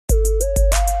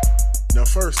Now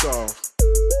first off,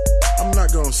 I'm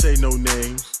not gonna say no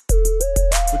names,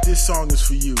 but this song is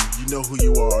for you. You know who you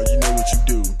are, you know what you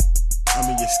do. I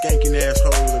mean, you skanking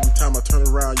assholes. Every time I turn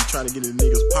around, you trying to get in the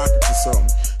nigga's pockets or something.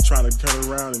 Trying to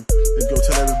turn around and go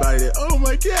tell everybody that, oh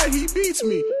my God, he beats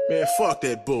me. Man, fuck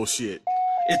that bullshit.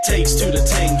 It takes two to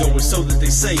tango, or so that they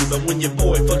say. But when your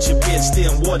boy fucks your bitch,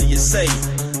 then what do you say?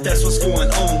 That's what's going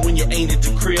on when you ain't at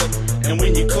the crib. And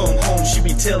when you come home, she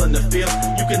be telling the fib.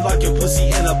 You can lock your pussy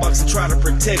in a box and try to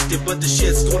protect it, but the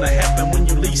shit's gonna happen when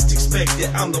you least expect it.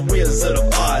 I'm the Wizard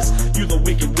of Oz, you the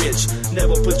wicked witch.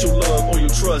 Never put your love or your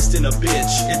trust in a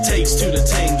bitch. It takes two to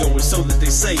tango, or so that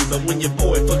they say. But when your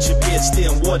boy fucks your bitch,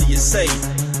 then what do you say?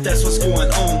 That's what's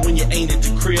going on when you ain't at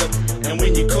the crib. And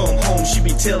when you come home, she be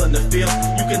telling the fib.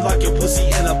 You can lock your pussy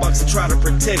in a box and try to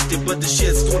protect it, but the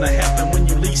shit's gonna happen when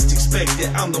you least expect it.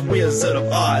 I'm the Wizard of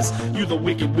Oz, you the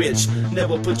wicked witch.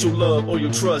 Never put your love or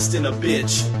your trust in a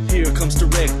bitch. Here comes the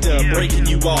Ressurrector, breaking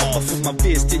you off. I put my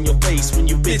fist in your face when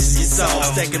you bitches get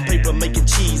soft. Stacking paper, making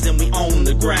cheese, and we on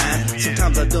the grind.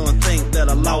 Sometimes I don't think that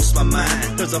I lost my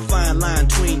mind. There's a fine line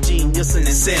between genius and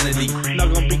insanity.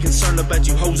 Not gonna be concerned about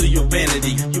you hoes or your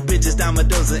vanity. You bitches dime a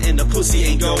dozen and the pussy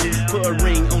ain't gold. Put a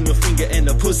ring on your finger and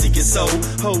the pussy gets sold.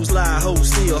 Hoes lie, hoes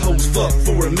steal, hoes fuck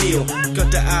for a meal.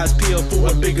 Got the eyes peeled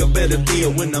for a bigger, better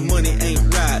deal. When the money ain't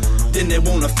right, then they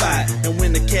wanna fight. And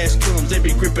when the cash comes, they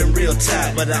be gripping real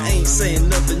tight. But I ain't saying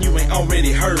nothing you ain't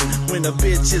already heard. When a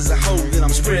bitch is a hoe, then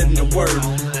I'm spreading the word.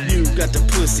 You got the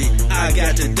pussy, I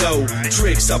got the dough.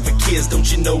 Tricks off of kids, don't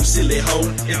you know, silly hoe?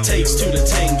 It takes two to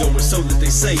tango, or so that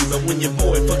they say. But when your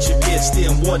boy fucks your bitch,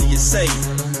 then what do you say?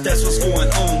 That's what's going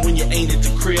on when you ain't at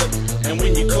the crib. And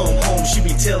when you come home, she be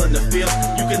telling the fib.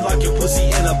 You can lock your pussy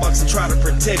in a box and try to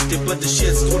protect it, but the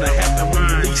shit's gonna happen when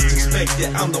you least expect it.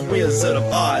 I'm the Wizard of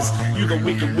Oz, you the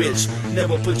wicked witch.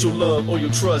 Never put your love or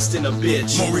your trust in a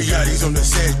bitch. Moriarty's on the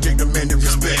subject, demanding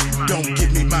respect. Don't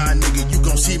give me my nigga, you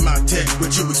gon' see my tech.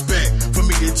 What you expect for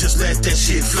me to just let that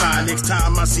shit fly? Next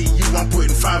time I see you, I'm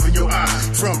putting 5 in your eye.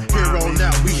 From here on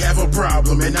out, we have a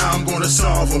problem, and now I'm gonna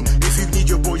solve them. If you need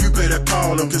your boy, you better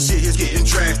call him, cause shit is getting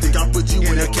drastic. I'll put you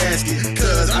in a casket,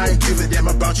 cause I ain't give a damn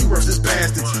about you worthless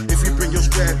bastards. If you bring